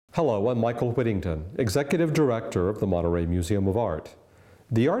Hello, I'm Michael Whittington, Executive Director of the Monterey Museum of Art.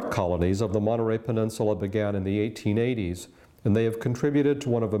 The art colonies of the Monterey Peninsula began in the 1880s, and they have contributed to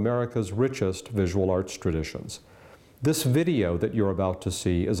one of America's richest visual arts traditions. This video that you're about to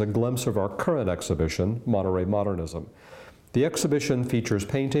see is a glimpse of our current exhibition, Monterey Modernism. The exhibition features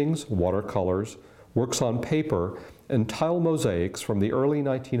paintings, watercolors, works on paper, and tile mosaics from the early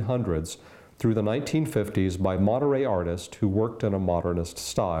 1900s through the 1950s by Monterey artists who worked in a modernist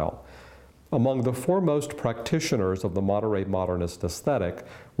style. Among the foremost practitioners of the Monterey modernist aesthetic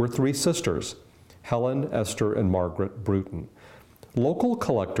were three sisters, Helen, Esther, and Margaret Bruton. Local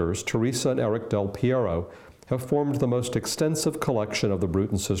collectors, Teresa and Eric Del Piero, have formed the most extensive collection of the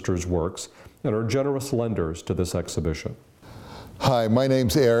Bruton sisters' works and are generous lenders to this exhibition. Hi, my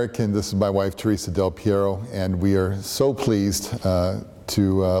name's Eric, and this is my wife, Teresa Del Piero, and we are so pleased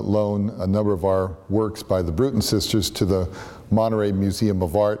to loan a number of our works by the Bruton sisters to the Monterey Museum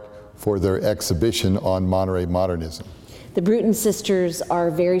of Art for their exhibition on Monterey Modernism. The Bruton sisters are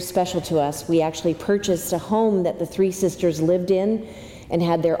very special to us. We actually purchased a home that the three sisters lived in and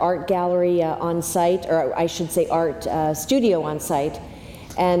had their art gallery on site, or I should say art studio on site.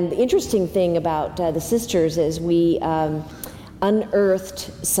 And the interesting thing about the sisters is we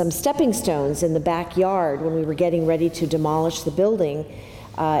unearthed some stepping stones in the backyard when we were getting ready to demolish the building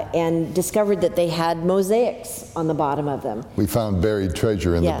and discovered that they had mosaics on the bottom of them. We found buried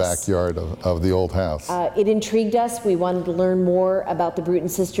treasure in the backyard of the old house. It intrigued us. We wanted to learn more about the Bruton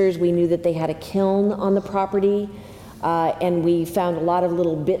sisters. We knew that they had a kiln on the property, and we found a lot of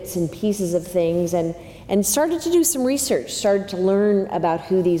little bits and pieces of things and started to do some research, started to learn about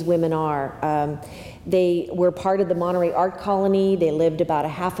who these women are. They were part of the Monterey Art Colony. They lived about a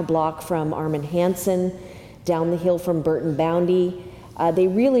half a block from Armin Hansen, down the hill from Burton Boundy. They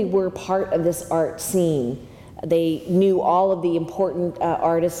really were part of this art scene. They knew all of the important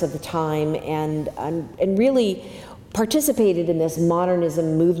artists of the time and really participated in this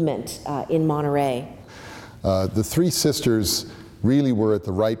modernism movement in Monterey. The three sisters really were at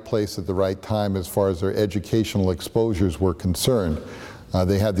the right place at the right time as far as their educational exposures were concerned.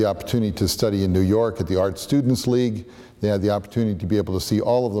 They had the opportunity to study in New York at the Art Students League. They had the opportunity to be able to see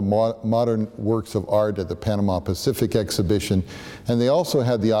all of the modern works of art at the Panama Pacific Exhibition. And they also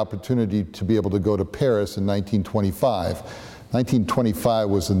had the opportunity to be able to go to Paris in 1925. 1925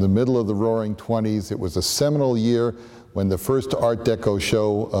 was in the middle of the Roaring '20s. It was a seminal year when the first Art Deco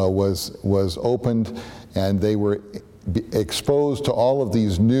show was opened, and they were exposed to all of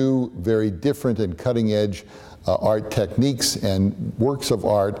these new, very different and cutting-edge art techniques and works of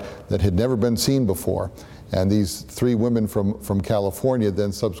art that had never been seen before. And these three women from California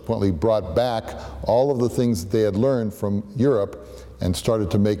then subsequently brought back all of the things that they had learned from Europe and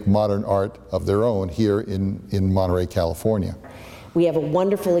started to make modern art of their own here in Monterey, California. We have a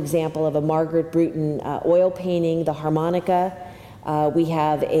wonderful example of a Margaret Bruton oil painting, the harmonica. We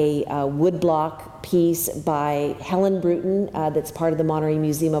have a woodblock piece by Helen Bruton that's part of the Monterey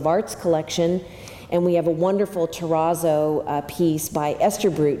Museum of Art's collection. And we have a wonderful terrazzo piece by Esther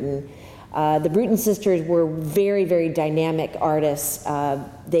Bruton. The Bruton sisters were very, very dynamic artists.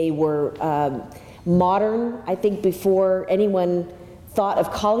 They were modern, I think, before anyone thought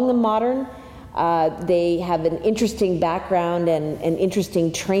of calling them modern. They have an interesting background and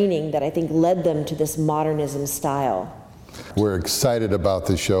interesting training that I think led them to this modernism style. We're excited about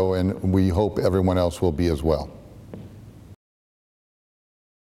the show, and we hope everyone else will be as well.